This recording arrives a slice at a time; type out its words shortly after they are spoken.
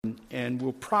and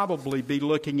we'll probably be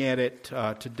looking at it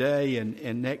today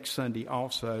and next Sunday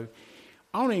also.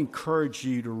 I want to encourage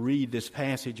you to read this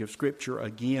passage of Scripture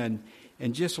again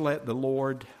and just let the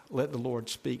Lord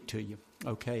speak to you,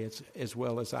 okay, as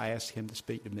well as I ask Him to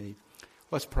speak to me.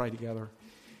 Let's pray together.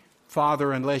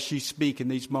 Father, unless you speak in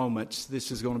these moments,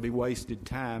 this is going to be wasted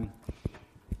time.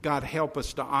 God, help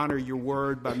us to honor your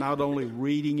word by not only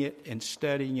reading it and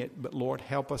studying it, but Lord,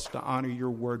 help us to honor your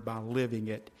word by living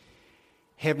it.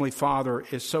 Heavenly Father,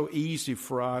 it's so easy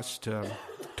for us to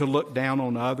look down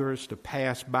on others, to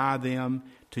pass by them,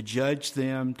 to judge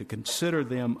them, to consider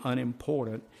them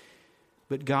unimportant.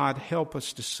 But God, help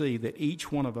us to see that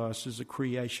each one of us is a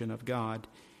creation of God.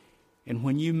 And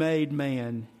when you made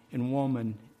man and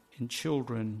woman and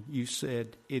children, you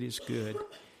said, it is good.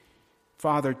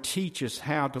 Father, teach us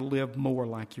how to live more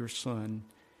like your Son.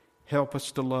 Help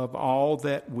us to love all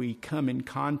that we come in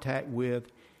contact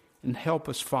with, and help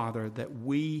us, Father, that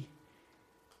we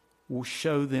will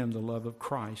show them the love of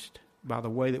Christ by the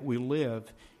way that we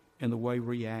live and the way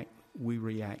we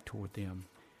react toward them.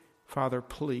 Father,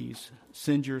 please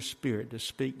send your Spirit to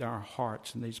speak to our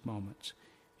hearts in these moments.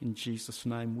 In Jesus'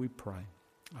 name we pray.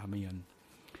 Amen.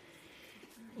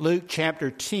 Luke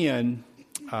chapter 10,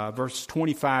 verses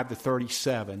 25 to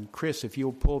 37. Chris, if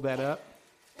you'll pull that up.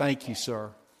 Thank you,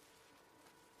 sir.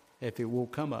 If it will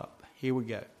come up. Here we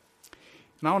go.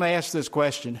 And I want to ask this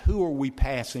question: who are we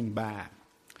passing by?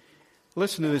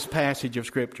 Listen to this passage of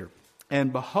Scripture.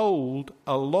 And behold,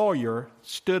 a lawyer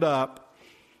stood up.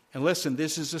 And listen,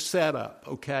 this is a setup,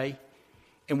 okay?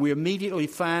 And we immediately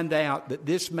find out that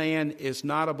this man is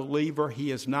not a believer.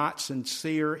 He is not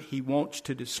sincere. He wants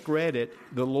to discredit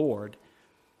the Lord.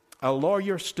 A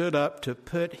lawyer stood up to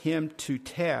put him to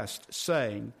test,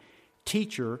 saying,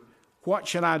 Teacher, what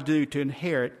should I do to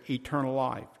inherit eternal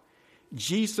life?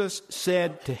 Jesus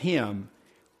said to him,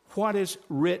 What is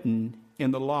written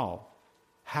in the law?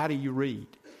 How do you read?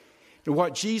 And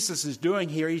what Jesus is doing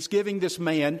here, he's giving this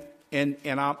man, and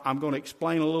I'm going to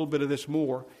explain a little bit of this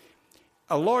more.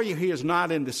 A lawyer here is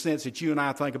not in the sense that you and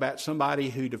I think about somebody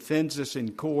who defends us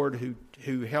in court,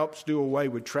 who helps do away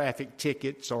with traffic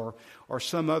tickets or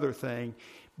some other thing.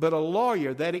 But a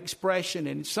lawyer, that expression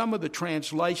in some of the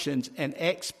translations, an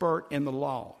expert in the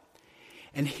law.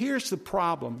 And here's the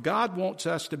problem. God wants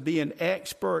us to be an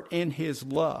expert in His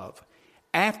love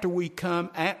after we come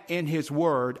in His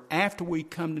Word, after we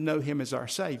come to know Him as our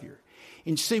Savior.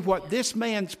 And see what this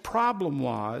man's problem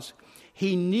was,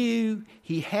 he knew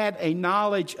he had a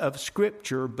knowledge of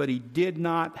Scripture, but he did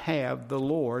not have the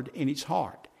Lord in his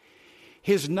heart.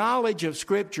 His knowledge of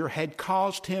Scripture had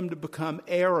caused him to become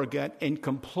arrogant and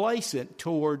complacent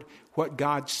toward what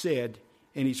God said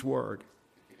in His Word.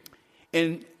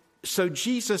 And so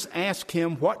Jesus asked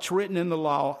him, what's written in the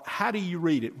law? How do you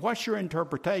read it? What's your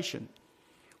interpretation?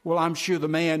 Well, I'm sure the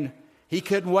man, he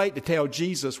couldn't wait to tell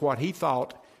Jesus what he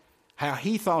thought, how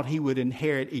he thought he would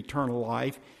inherit eternal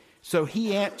life. So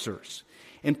he answers.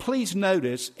 And please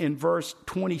notice in verse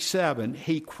 27,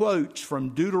 he quotes from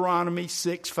Deuteronomy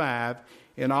 6:5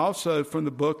 and also from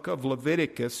the book of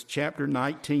Leviticus, chapter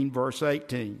 19, verse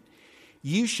 18.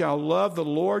 You shall love the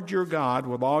Lord your God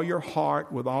with all your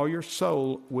heart, with all your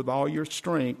soul, with all your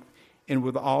strength, and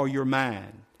with all your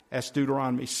mind. That's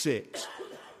Deuteronomy 6.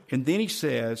 And then he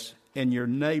says, and your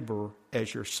neighbor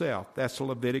as yourself. That's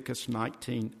Leviticus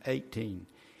 19:18.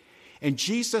 And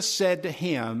Jesus said to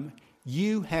him,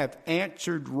 you have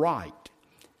answered right.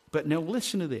 But now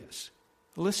listen to this.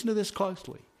 Listen to this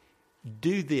closely.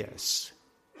 Do this,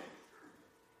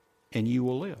 and you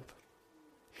will live.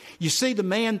 You see, the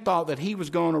man thought that he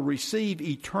was going to receive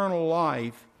eternal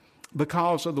life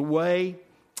because of the way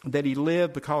that he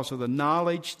lived, because of the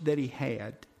knowledge that he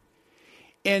had.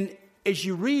 And as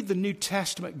you read the New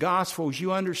Testament Gospels,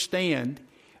 you understand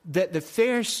that the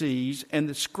Pharisees and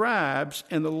the scribes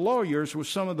and the lawyers were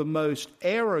some of the most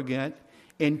arrogant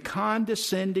and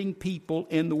condescending people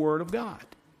in the Word of God.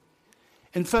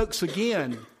 And folks,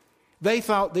 again, they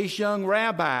thought this young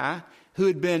rabbi who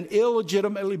had been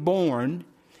illegitimately born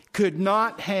could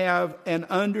not have an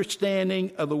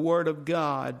understanding of the Word of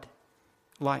God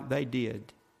like they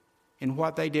did. And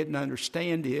what they didn't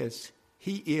understand is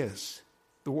He is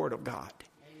the Word of God.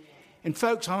 Amen. And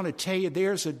folks, I want to tell you,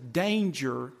 there's a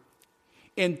danger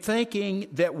in thinking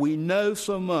that we know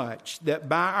so much that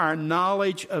by our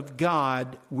knowledge of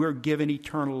God, we're given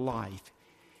eternal life.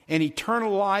 And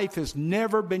eternal life has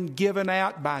never been given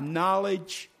out by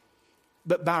knowledge,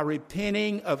 but by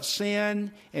repenting of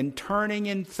sin and turning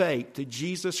in faith to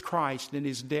Jesus Christ and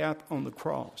His death on the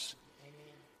cross.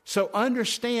 Amen. So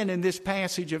understand in this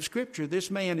passage of Scripture, this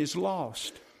man is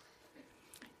lost.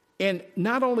 And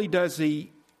not only does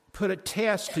he put a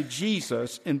test to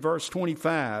Jesus in verse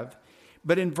 25.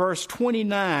 But in verse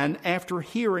 29, after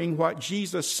hearing what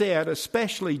Jesus said,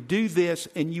 especially do this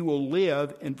and you will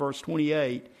live, in verse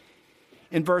 28,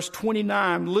 in verse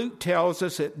 29, Luke tells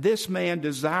us that this man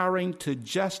desiring to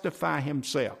justify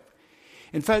himself.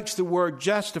 And folks, the word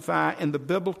justify in the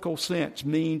biblical sense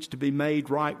means to be made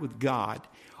right with God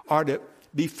or to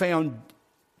be found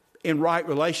in right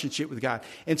relationship with God.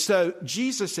 And so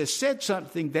Jesus has said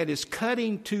something that is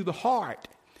cutting to the heart.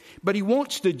 But he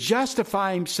wants to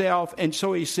justify himself, and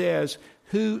so he says,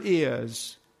 who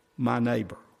is my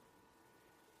neighbor?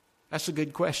 That's a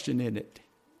good question, isn't it?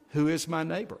 Who is my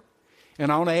neighbor?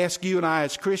 And I want to ask you and I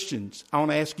as Christians, I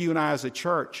want to ask you and I as a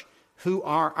church, who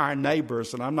are our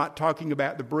neighbors? And I'm not talking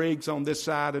about the Briggs on this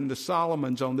side and the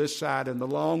Solomons on this side and the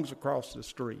Longs across the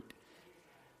street.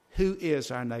 Who is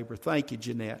our neighbor? Thank you,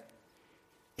 Jeanette.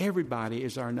 Everybody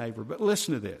is our neighbor. But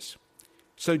listen to this.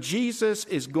 So Jesus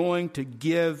is going to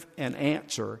give an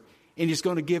answer, and he's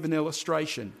going to give an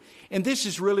illustration. And this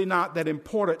is really not that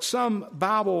important. Some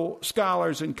Bible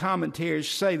scholars and commentators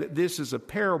say that this is a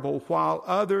parable, while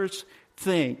others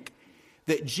think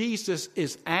that Jesus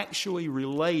is actually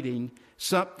relating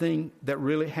something that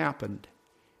really happened.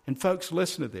 And folks,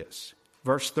 listen to this.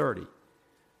 Verse 30.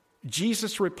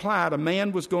 Jesus replied, a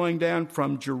man was going down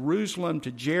from Jerusalem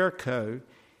to Jericho.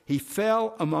 He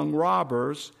fell among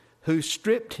robbers who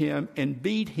stripped him and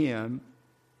beat him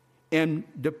and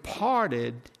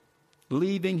departed,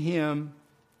 leaving him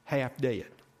half dead.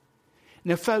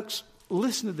 Now, folks,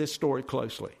 listen to this story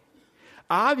closely.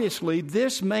 Obviously,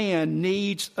 this man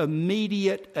needs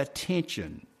immediate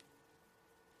attention.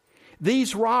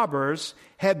 These robbers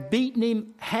have beaten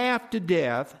him half to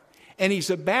death, and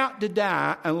he's about to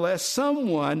die unless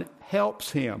someone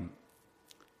helps him.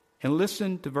 And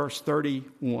listen to verse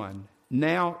 31.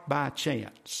 Now by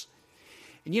chance.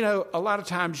 And you know, a lot of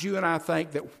times you and I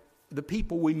think that the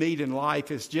people we meet in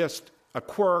life is just a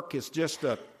quirk, it's just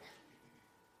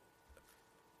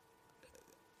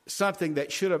something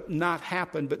that should have not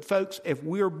happened. But folks, if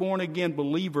we're born again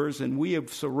believers and we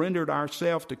have surrendered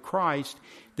ourselves to Christ,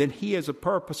 then he has a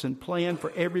purpose and plan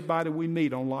for everybody we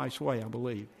meet on life's way, I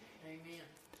believe. Amen.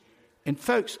 And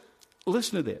folks,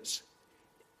 listen to this.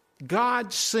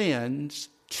 God sends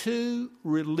two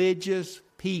religious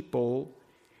people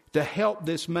to help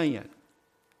this man.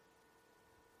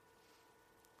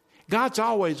 God's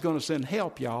always going to send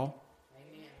help, y'all.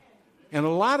 Amen. And a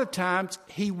lot of times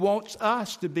he wants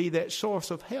us to be that source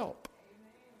of help.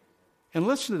 Amen. And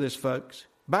listen to this, folks.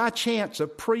 By chance, a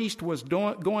priest was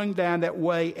going down that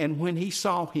way, and when he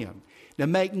saw him, now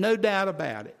make no doubt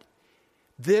about it,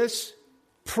 this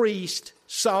priest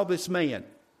saw this man.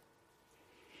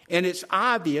 And it's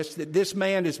obvious that this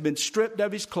man has been stripped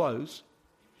of his clothes.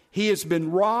 He has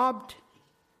been robbed,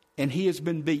 and he has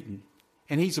been beaten,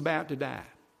 and he's about to die.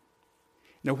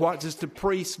 Now, what does the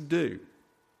priest do?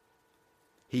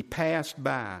 He passed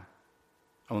by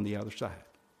on the other side.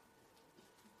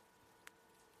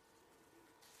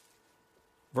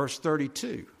 Verse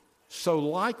 32. So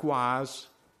likewise,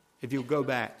 if you'll go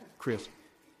back, Chris.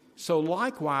 So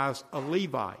likewise, a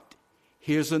Levite.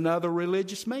 Here's another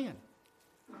religious man.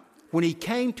 When he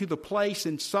came to the place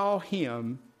and saw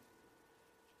him,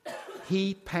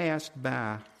 he passed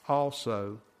by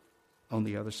also on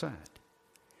the other side.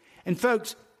 And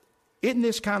folks, isn't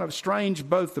this kind of strange?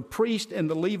 Both the priest and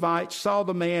the Levite saw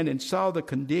the man and saw the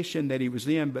condition that he was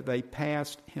in, but they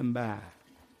passed him by.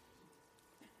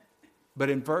 But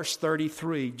in verse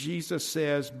 33, Jesus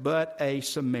says, but a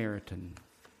Samaritan,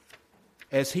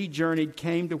 as he journeyed,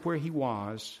 came to where he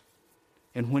was,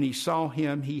 and when he saw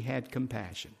him, he had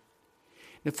compassion.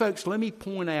 Now, folks, let me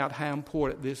point out how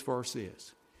important this verse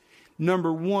is.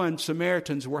 Number one,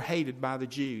 Samaritans were hated by the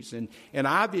Jews. And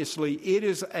obviously, it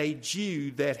is a Jew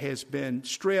that has been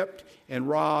stripped and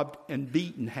robbed and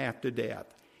beaten half to death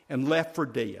and left for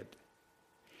dead.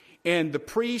 And the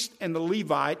priest and the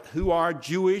Levite, who are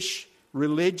Jewish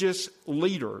religious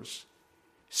leaders,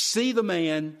 see the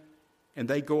man and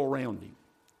they go around him.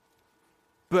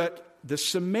 But the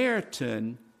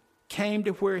Samaritan came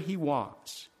to where he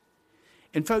was.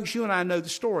 And folks, you and I know the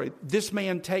story. This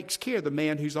man takes care of the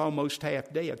man who's almost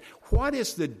half dead. What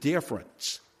is the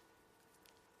difference?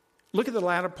 Look at the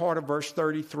latter part of verse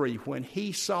 33. When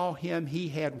he saw him, he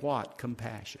had what?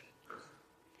 Compassion.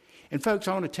 And folks,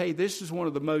 I want to tell you, this is one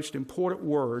of the most important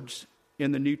words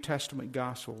in the New Testament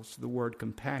Gospels, the word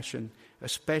compassion,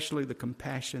 especially the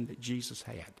compassion that Jesus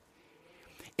had.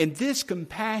 And this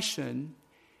compassion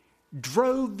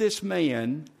drove this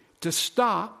man to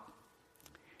stop,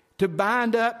 to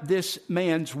bind up this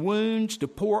man's wounds, to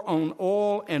pour on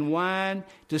oil and wine,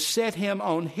 to set him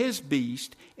on his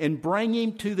beast and bring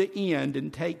him to the end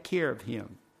and take care of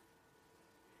him.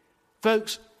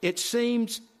 Folks, it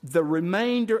seems the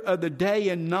remainder of the day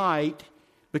and night,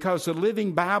 because the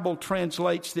Living Bible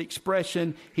translates the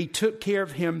expression, he took care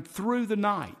of him through the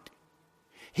night.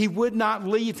 He would not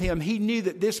leave him. He knew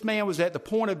that this man was at the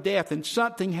point of death and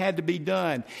something had to be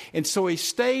done. And so he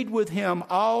stayed with him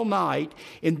all night.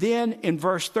 And then in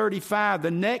verse 35, the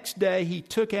next day he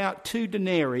took out 2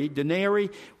 denarii. Denarii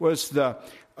was the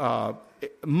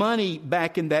money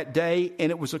back in that day,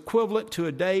 and it was equivalent to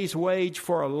a day's wage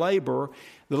for a laborer.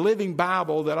 The Living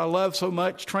Bible that I love so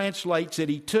much translates that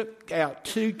he took out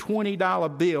 2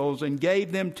 $20 bills and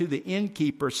gave them to the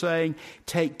innkeeper, saying,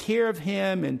 "Take care of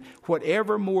him, and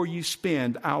whatever more you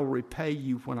spend, I'll repay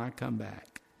you when I come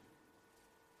back."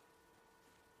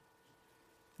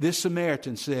 This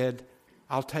Samaritan said,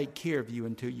 "I'll take care of you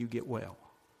until you get well."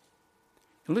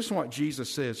 And listen to what Jesus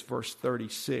says, verse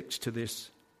 36, to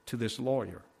this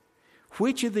lawyer.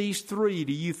 "Which of these 3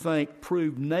 do you think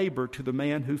proved neighbor to the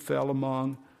man who fell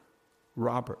among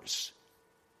robbers?"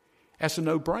 That's a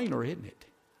no-brainer, isn't it?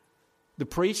 The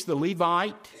priest, the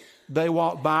Levite, they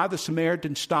walk by, the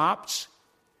Samaritan stops.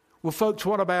 Well, folks,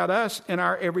 what about us in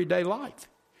our everyday life?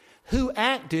 Who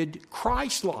acted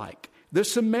Christ-like? The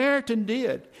Samaritan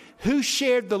did. Who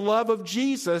shared the love of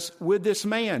Jesus with this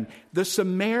man? The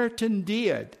Samaritan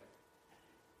did.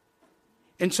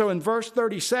 And so in verse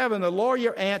 37, the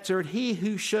lawyer answered, "He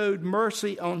who showed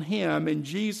mercy on him." And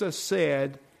Jesus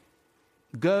said,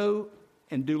 "Go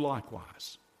and do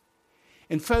likewise."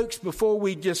 And folks, before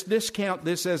we just discount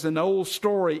this as an old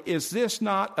story, is this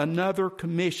not another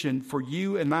commission for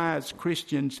you and I as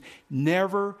Christians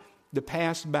never to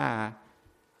pass by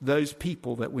those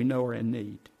people that we know are in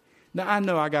need? Now, I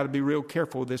know I got to be real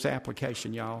careful with this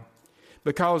application, y'all,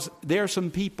 because there are some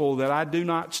people that I do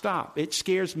not stop. It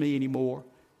scares me anymore.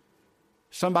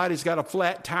 Somebody's got a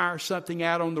flat tire or something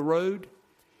out on the road,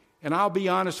 and I'll be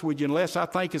honest with you, unless I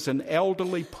think it's an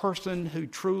elderly person who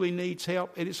truly needs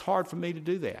help, it is hard for me to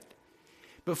do that.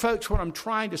 But folks, what I'm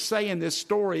trying to say in this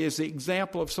story is the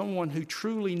example of someone who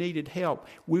truly needed help.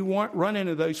 We run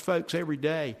into those folks every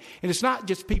day. And it's not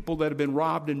just people that have been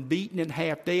robbed and beaten and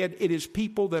half dead. It is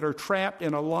people that are trapped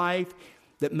in a life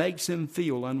that makes them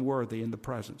feel unworthy in the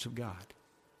presence of God.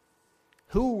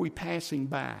 Who are we passing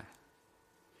by?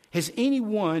 Has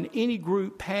anyone, any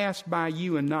group passed by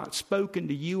you and not spoken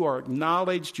to you or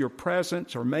acknowledged your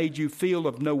presence or made you feel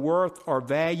of no worth or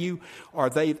value, or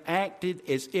they've acted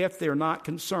as if they're not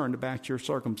concerned about your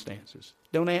circumstances?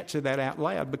 Don't answer that out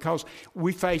loud, because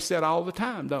we face that all the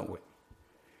time, don't we?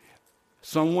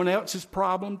 Someone else's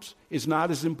problems is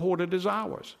not as important as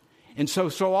ours. And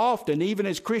so often, even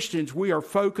as Christians, we are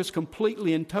focused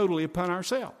completely and totally upon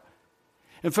ourselves.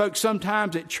 And folks,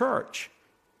 sometimes at church,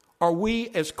 are we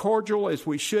as cordial as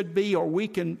we should be? Are we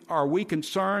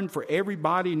concerned for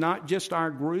everybody, not just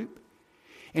our group?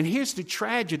 And here's the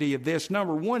tragedy of this.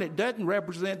 Number one, it doesn't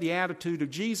represent the attitude of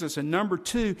Jesus. And number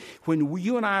two, when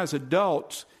you and I as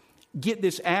adults get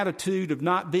this attitude of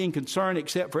not being concerned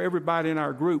except for everybody in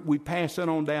our group, we pass it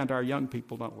on down to our young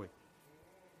people, don't we?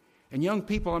 And young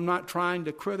people, I'm not trying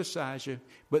to criticize you,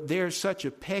 but there's such a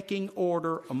pecking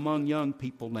order among young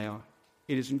people now.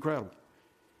 It is incredible.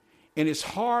 And it's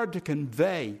hard to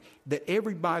convey that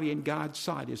everybody in God's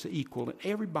sight is equal and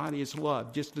everybody is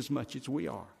loved just as much as we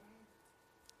are.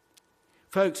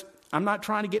 Folks, I'm not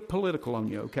trying to get political on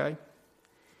you, okay?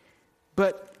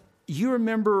 But you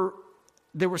remember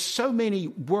there were so many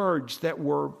words that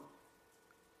were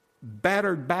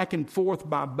battered back and forth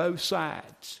by both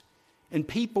sides. And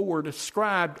people were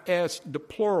described as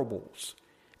deplorables,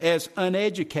 as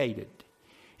uneducated.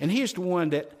 And here's the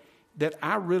one that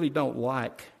I really don't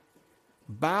like.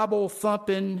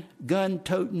 Bible-thumping,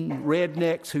 gun-toting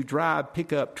rednecks who drive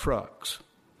pickup trucks.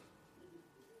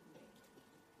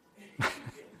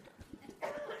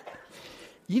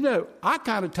 You know, I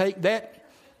kind of take that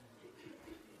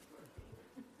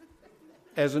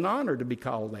as an honor to be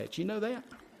called that. You know that?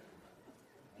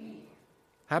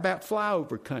 How about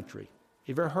flyover country?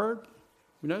 You ever heard?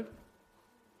 You know?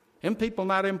 Them people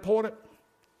not important?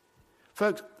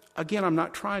 Folks, again, I'm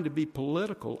not trying to be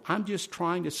political. I'm just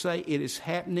trying to say it is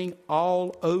happening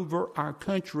all over our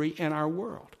country and our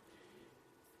world.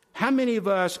 How many of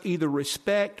us either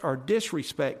respect or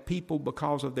disrespect people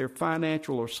because of their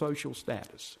financial or social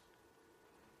status?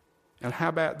 And how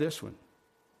about this one?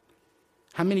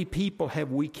 How many people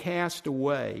have we cast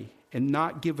away and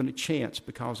not given a chance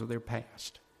because of their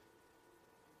past?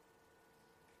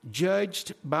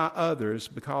 Judged by others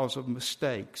because of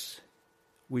mistakes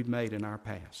we've made in our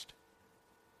past.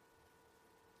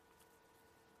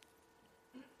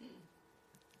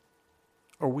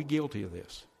 Are we guilty of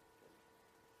this?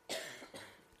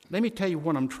 Let me tell you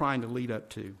what I'm trying to lead up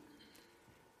to.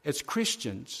 As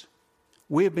Christians,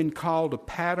 we have been called to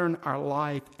pattern our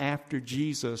life after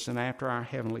Jesus and after our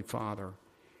Heavenly Father.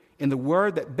 And the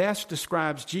word that best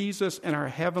describes Jesus and our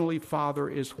Heavenly Father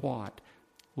is what?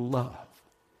 Love.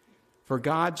 For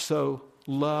God so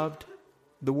loved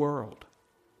the world.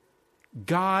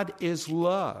 God is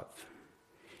love.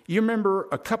 You remember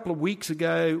a couple of weeks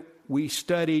ago, we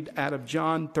studied out of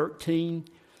John 13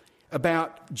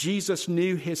 about Jesus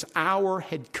knew his hour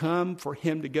had come for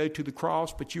him to go to the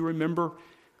cross. But you remember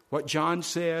what John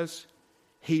says?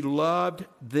 He loved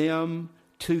them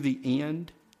to the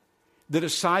end. The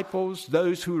disciples,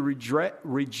 those who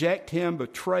reject him,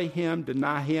 betray him,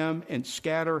 deny him, and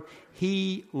scatter,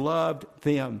 he loved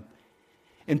them.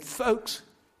 And folks,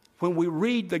 when we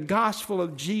read the gospel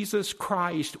of Jesus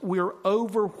Christ, we're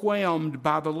overwhelmed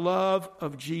by the love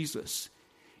of Jesus.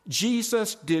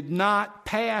 Jesus did not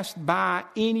pass by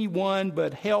anyone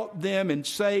but helped them and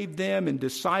saved them and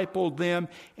discipled them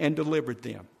and delivered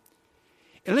them.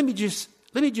 And let me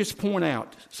just point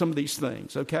out some of these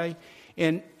things, okay?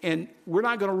 And we're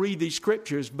not going to read these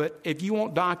scriptures, but if you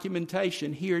want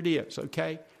documentation, here it is,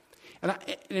 okay?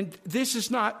 And this is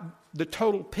not the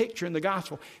total picture in the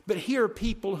gospel, but here are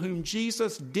people whom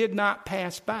Jesus did not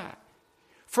pass by.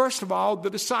 First of all,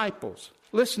 the disciples.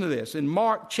 Listen to this. In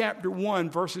Mark chapter 1,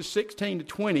 verses 16 to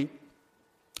 20,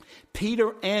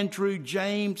 Peter, Andrew,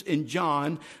 James, and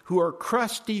John, who are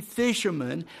crusty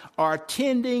fishermen, are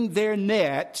tending their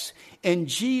nets, and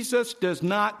Jesus does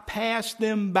not pass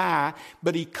them by,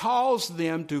 but he calls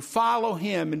them to follow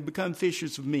him and become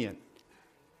fishers of men.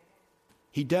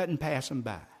 He doesn't pass them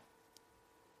by.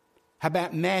 How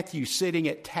about Matthew sitting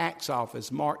at tax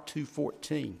office, Mark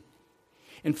 2:14?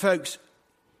 And folks,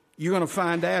 you're going to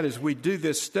find out as we do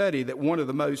this study that one of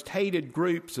the most hated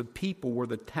groups of people were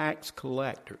the tax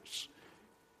collectors.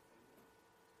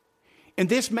 And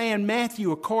this man,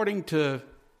 Matthew, according to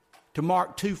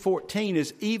Mark 2:14,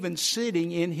 is even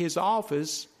sitting in his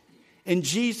office, and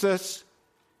Jesus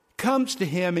comes to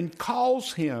him and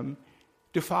calls him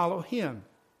to follow him.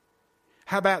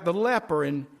 How about the leper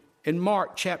in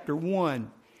Mark chapter 1?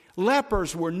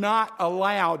 Lepers were not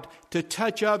allowed to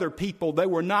touch other people. They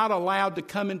were not allowed to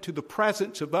come into the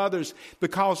presence of others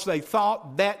because they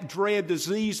thought that dread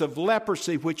disease of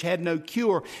leprosy, which had no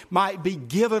cure, might be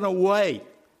given away.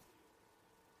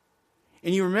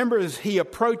 And you remember as he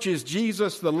approaches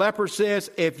Jesus, the leper says,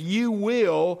 "If you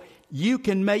will, you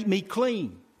can make me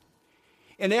clean."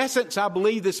 In essence, I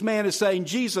believe this man is saying,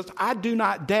 Jesus, I do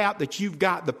not doubt that you've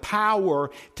got the power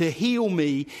to heal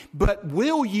me, but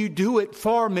will you do it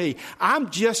for me? I'm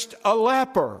just a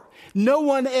leper. No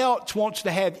one else wants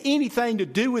to have anything to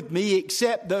do with me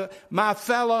except my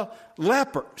fellow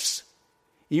lepers.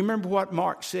 You remember what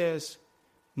Mark says?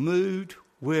 Moved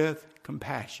with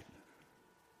compassion.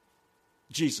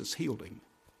 Jesus healed him.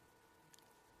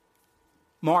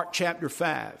 Mark chapter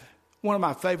 5, one of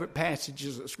my favorite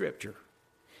passages of Scripture.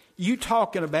 You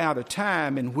talking about a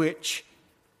time in which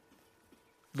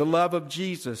the love of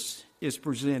Jesus is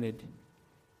presented.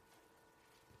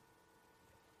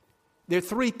 There are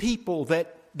three people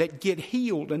that get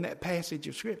healed in that passage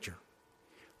of Scripture.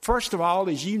 First of all,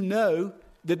 as you know,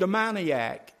 the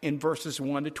demoniac in verses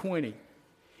 1 to 20.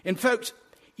 And folks,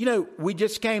 you know, we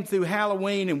just came through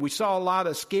Halloween and we saw a lot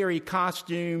of scary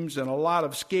costumes and a lot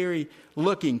of scary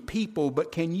looking people.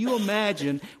 But can you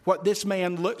imagine what this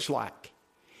man looks like?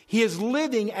 He is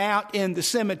living out in the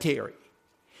cemetery.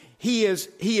 He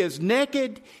is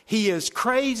naked. He is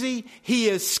crazy. He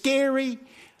is scary.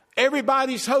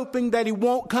 Everybody's hoping that he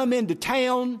won't come into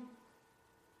town.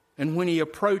 And when he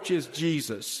approaches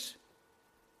Jesus,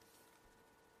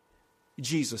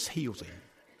 Jesus heals him.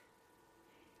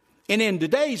 And in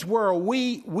today's world,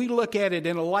 we look at it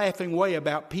in a laughing way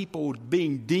about people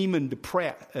being demon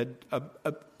depressed.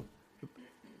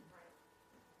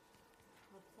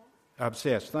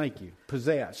 Obsessed, thank you.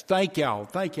 Possessed, thank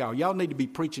y'all. Y'all need to be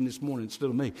preaching this morning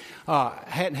instead of me.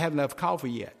 Hadn't had enough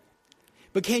coffee yet.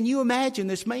 But can you imagine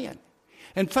this man?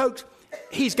 And folks,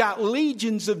 he's got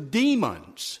legions of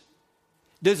demons.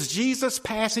 Does Jesus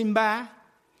pass him by?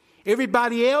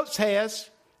 Everybody else has.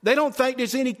 They don't think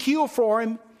there's any cure for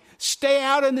him. Stay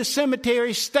out in the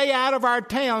cemetery, stay out of our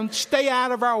town, stay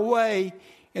out of our way.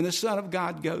 And the Son of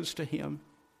God goes to him.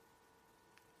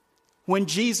 When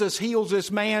Jesus heals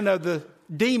this man of the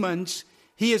demons,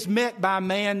 he is met by a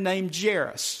man named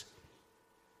Jairus.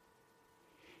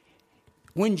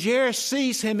 When Jairus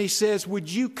sees him, he says,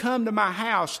 would you come to my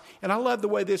house? And I love the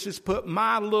way this is put.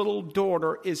 My little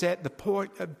daughter is at the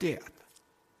point of death.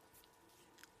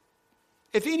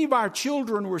 If any of our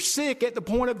children were sick at the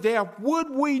point of death, would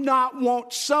we not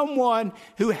want someone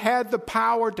who had the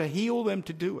power to heal them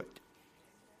to do it?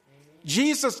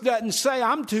 Jesus doesn't say,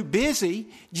 I'm too busy.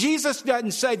 Jesus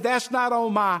doesn't say, that's not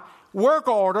on my work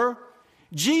order.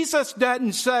 Jesus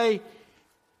doesn't say,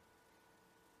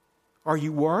 are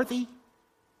you worthy?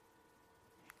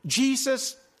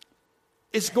 Jesus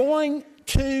is going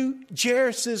to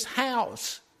Jairus'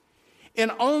 house.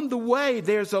 And on the way,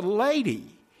 there's a lady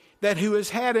who has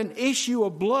had an issue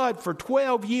of blood for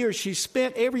 12 years. She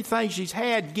spent everything she's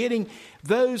had getting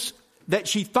those that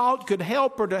she thought could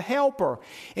help her to help her.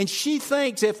 And she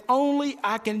thinks, if only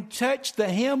I can touch the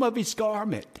hem of his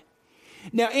garment.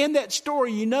 Now, in that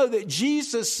story, you know that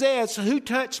Jesus says, who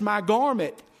touched my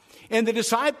garment? And the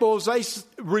disciples, they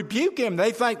rebuke him.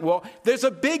 They think, well, there's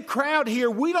a big crowd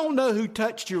here. We don't know who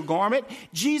touched your garment.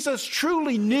 Jesus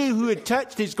truly knew who had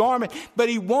touched his garment, but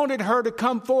he wanted her to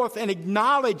come forth and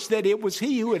acknowledge that it was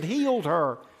he who had healed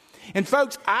her. And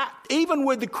folks, even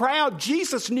with the crowd,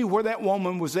 Jesus knew where that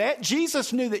woman was at.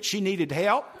 Jesus knew that she needed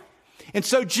help. And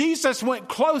so Jesus went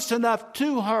close enough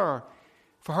to her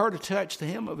for her to touch the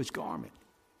hem of his garment.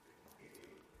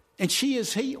 And she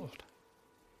is healed.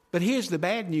 But here's the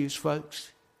bad news,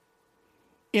 folks.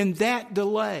 In that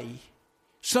delay,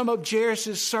 some of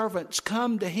Jairus' servants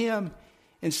come to him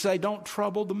and say, don't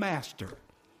trouble the master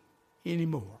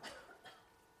anymore.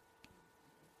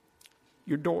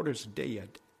 Your daughter's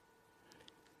dead.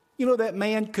 You know, that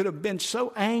man could have been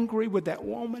so angry with that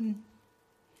woman.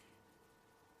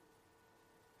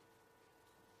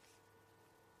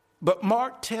 But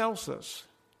Mark tells us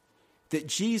that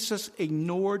Jesus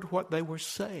ignored what they were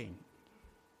saying.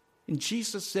 And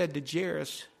Jesus said to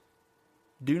Jairus,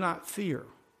 do not fear,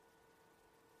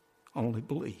 only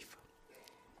believe.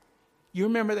 You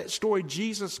remember that story?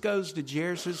 Jesus goes to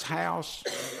Jairus' house.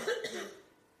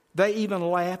 They even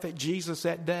laugh at Jesus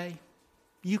that day.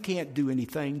 You can't do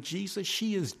anything, Jesus.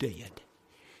 She is dead.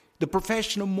 The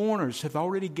professional mourners have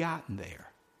already gotten there.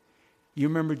 You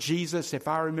remember Jesus, if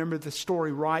I remember the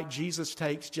story right, Jesus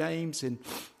takes James and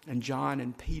John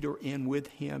and Peter in with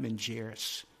him and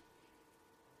Jairus.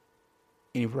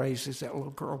 And he raises that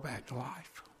little girl back to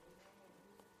life.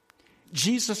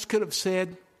 Jesus could have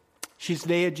said, she's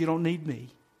dead, you don't need me.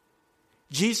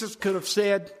 Jesus could have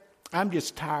said, I'm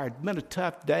just tired. It's been a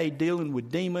tough day dealing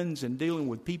with demons and dealing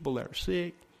with people that are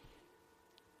sick.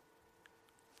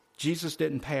 Jesus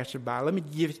didn't pass her by. Let me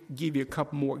give you a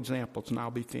couple more examples and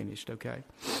I'll be finished, okay?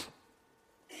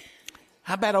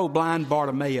 How about old blind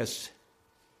Bartimaeus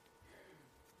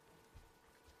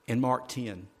in Mark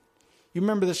 10? You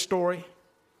remember this story?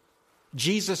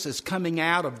 Jesus is coming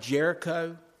out of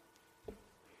Jericho.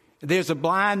 There's a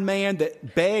blind man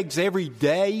that begs every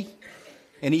day,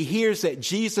 and he hears that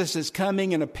Jesus is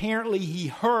coming, and apparently he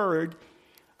heard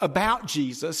about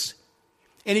Jesus,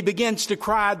 and he begins to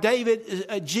cry,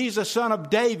 David, Jesus, son of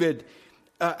David,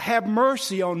 have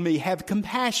mercy on me, have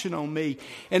compassion on me.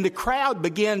 And the crowd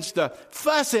begins to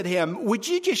fuss at him. Would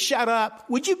you just shut up?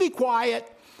 Would you be quiet?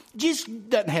 Jesus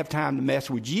doesn't have time to mess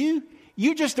with you.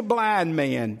 You're just a blind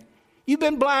man. You've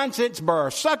been blind since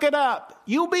birth. Suck it up.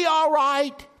 You'll be all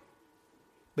right.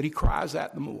 But he cries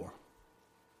out the more.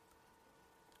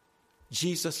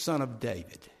 Jesus, son of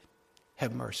David,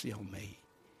 have mercy on me.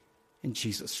 And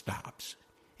Jesus stops.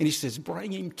 And he says,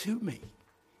 bring him to me.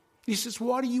 He says,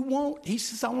 what do you want? He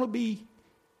says, I want to be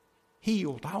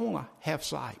healed. I want to have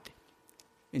sight.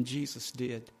 And Jesus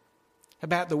did. How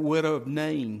about the widow of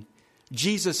Nain?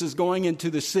 Jesus is going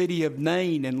into the city of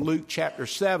Nain in Luke chapter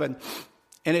 7.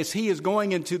 And as he is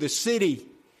going into the city,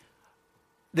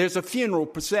 there's a funeral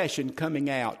procession coming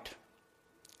out.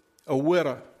 A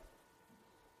widow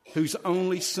whose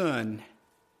only son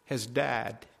has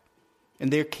died.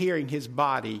 And they're carrying his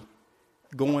body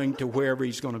going to wherever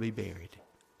he's going to be buried.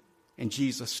 And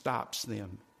Jesus stops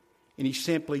them. And he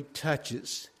simply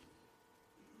touches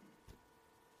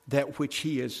that which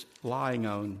he is lying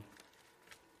on.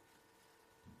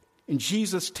 And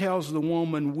Jesus tells the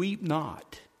woman, weep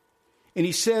not. And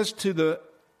he says to the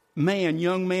man,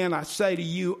 young man, I say to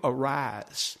you,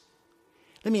 arise.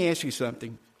 Let me ask you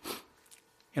something.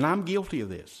 And I'm guilty of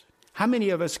this. How many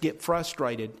of us get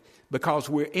frustrated because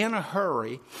we're in a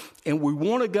hurry and we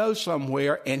want to go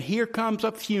somewhere and here comes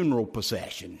a funeral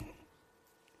procession.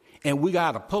 And we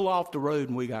got to pull off the road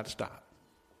and we got to stop.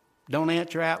 Don't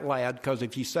answer out loud, because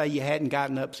if you say you hadn't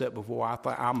gotten upset before,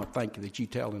 I'm going to think that you're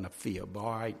telling a fib,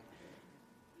 all right?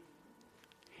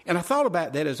 And I thought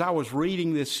about that as I was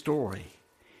reading this story.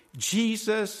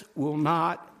 Jesus will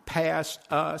not pass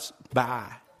us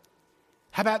by.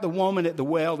 How about the woman at the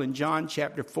well in John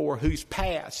chapter 4 who's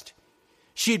passed?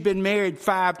 She'd been married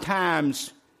 5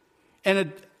 times and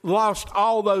had lost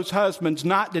all those husbands,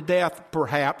 not to death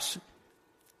perhaps.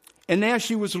 And now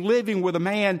she was living with a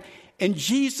man. And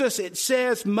Jesus, it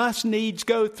says, must needs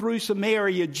go through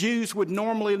Samaria. Jews would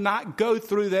normally not go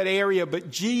through that area,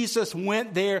 but Jesus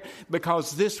went there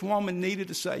because this woman needed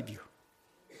a Savior.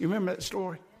 You remember that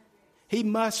story? He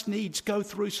must needs go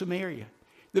through Samaria.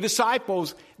 The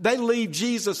disciples, they leave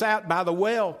Jesus out by the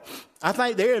well. I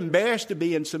think they're embarrassed to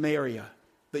be in Samaria,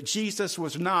 but Jesus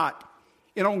was not.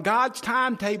 And on God's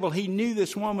timetable, he knew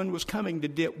this woman was coming to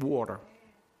dip water.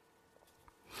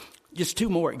 Just 2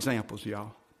 more examples,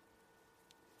 y'all.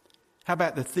 How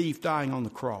about the thief dying on the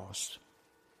cross?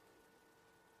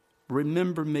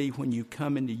 Remember me when you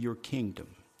come into your kingdom.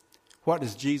 What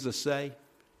does Jesus say?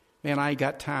 Man, I ain't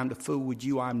got time to fool with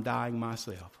you. I'm dying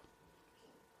myself.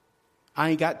 I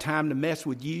ain't got time to mess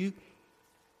with you.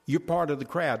 You're part of the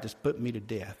crowd that's put me to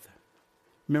death.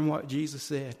 Remember what Jesus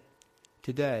said?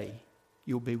 Today,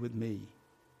 you'll be with me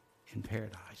in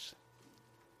paradise.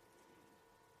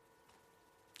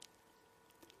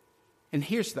 And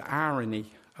here's the irony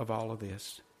of all of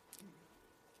this.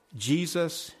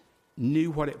 Jesus knew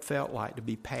what it felt like to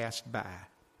be passed by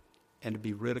and to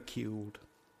be ridiculed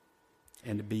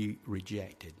and to be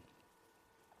rejected.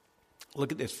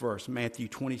 Look at this verse, Matthew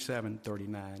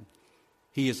 27:39.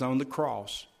 He is on the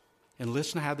cross, and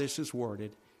listen to how this is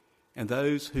worded. And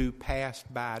those who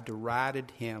passed by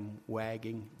derided him,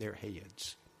 wagging their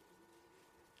heads.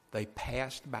 They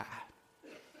passed by.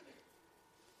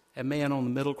 That man on the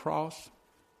middle cross,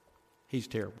 he's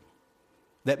terrible.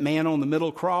 That man on the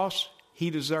middle cross, he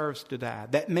deserves to die.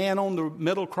 That man on the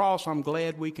middle cross, I'm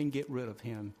glad we can get rid of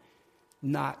him,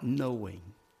 not knowing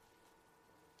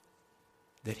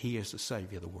that he is the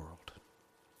Savior of the world.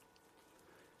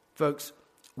 Folks,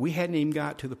 we hadn't even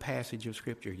got to the passage of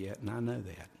Scripture yet, and I know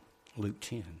that, Luke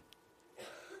 10.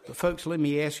 But folks, let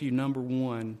me ask you, number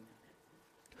one,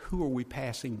 who are we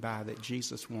passing by that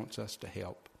Jesus wants us to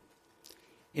help?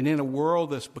 And in a world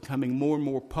that's becoming more and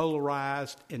more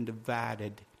polarized and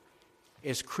divided,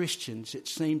 as Christians, it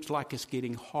seems like it's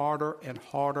getting harder and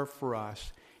harder for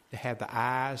us to have the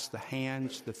eyes, the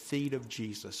hands, the feet of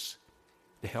Jesus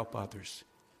to help others.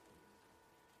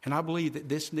 And I believe that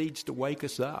this needs to wake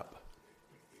us up.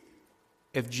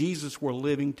 If Jesus were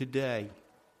living today,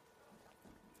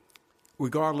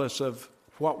 regardless of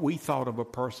what we thought of a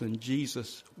person,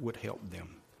 Jesus would help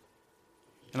them.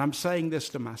 And I'm saying this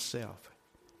to myself.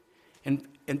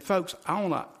 And folks, I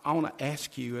want to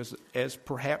ask you as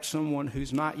perhaps someone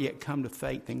who's not yet come to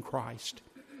faith in Christ,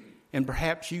 and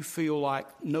perhaps you feel like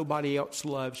nobody else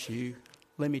loves you,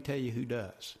 let me tell you who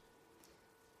does.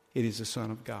 It is the Son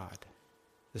of God,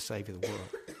 the Savior of the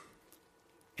world.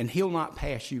 And he'll not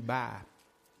pass you by.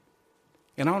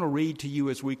 And I want to read to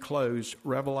you as we close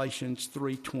Revelations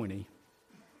 3:20.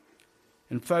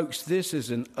 And folks, this is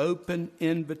an open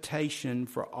invitation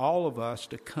for all of us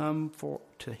to come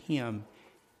to him.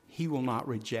 He will not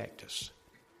reject us.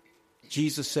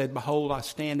 Jesus said, behold, I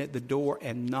stand at the door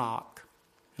and knock.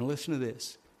 And listen to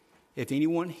this. If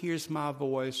anyone hears my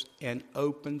voice and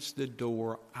opens the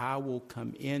door, I will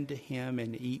come into him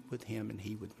and eat with him and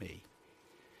he with me.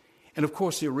 And of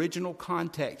course, the original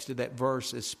context of that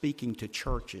verse is speaking to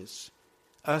churches.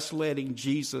 Us letting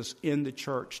Jesus in the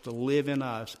church to live in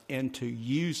us and to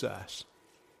use us.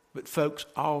 But folks,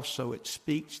 also it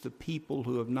speaks to people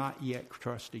who have not yet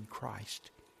trusted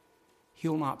Christ.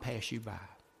 He'll not pass you by.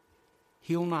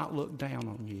 He'll not look down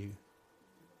on you.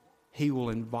 He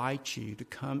will invite you to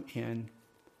come in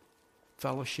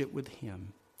fellowship with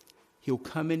him. He'll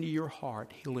come into your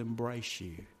heart. He'll embrace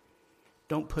you.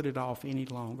 Don't put it off any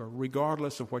longer.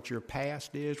 Regardless of what your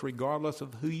past is, regardless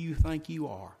of who you think you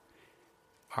are,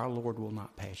 our Lord will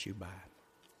not pass you by.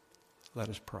 Let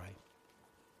us pray.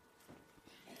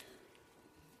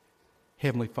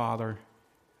 Heavenly Father,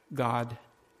 God,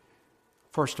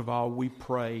 first of all, we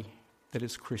pray that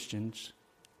as Christians,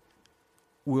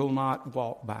 we'll not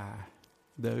walk by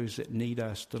those that need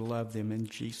us to love them in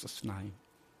Jesus' name.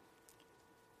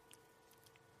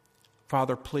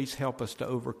 Father, please help us to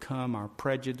overcome our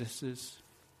prejudices,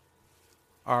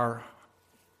 our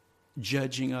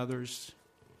judging others.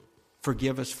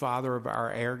 Forgive us, Father, of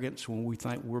our arrogance when we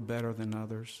think we're better than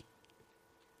others.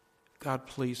 God,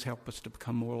 please help us to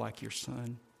become more like your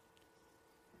Son.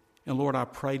 And Lord, I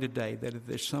pray today that if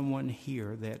there's someone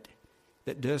here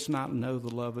that does not know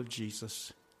the love of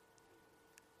Jesus,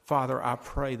 Father, I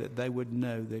pray that they would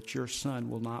know that your Son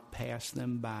will not pass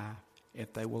them by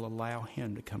if they will allow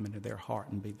him to come into their heart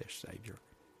and be their Savior.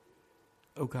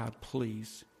 oh God,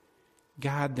 please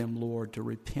guide them, Lord, to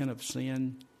repent of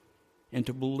sin and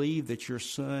to believe that your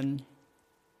Son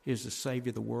is the Savior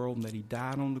of the world and that he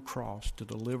died on the cross to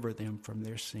deliver them from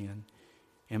their sin.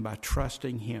 And by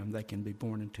trusting him, they can be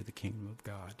born into the kingdom of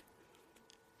God.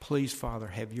 Please, Father,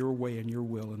 have your way and your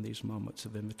will in these moments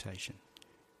of invitation.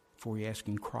 For we ask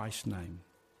in Christ's name,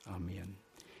 amen.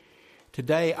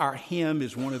 Today, our hymn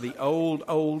is one of the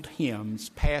old hymns,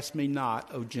 Pass Me Not,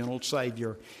 O Gentle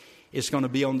Savior. It's going to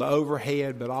be on the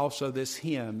overhead, but also this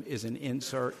hymn is an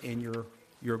insert in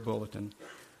your bulletin.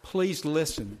 Please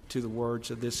listen to the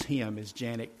words of this hymn as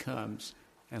Janet comes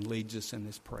and leads us in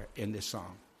this prayer, in this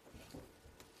song.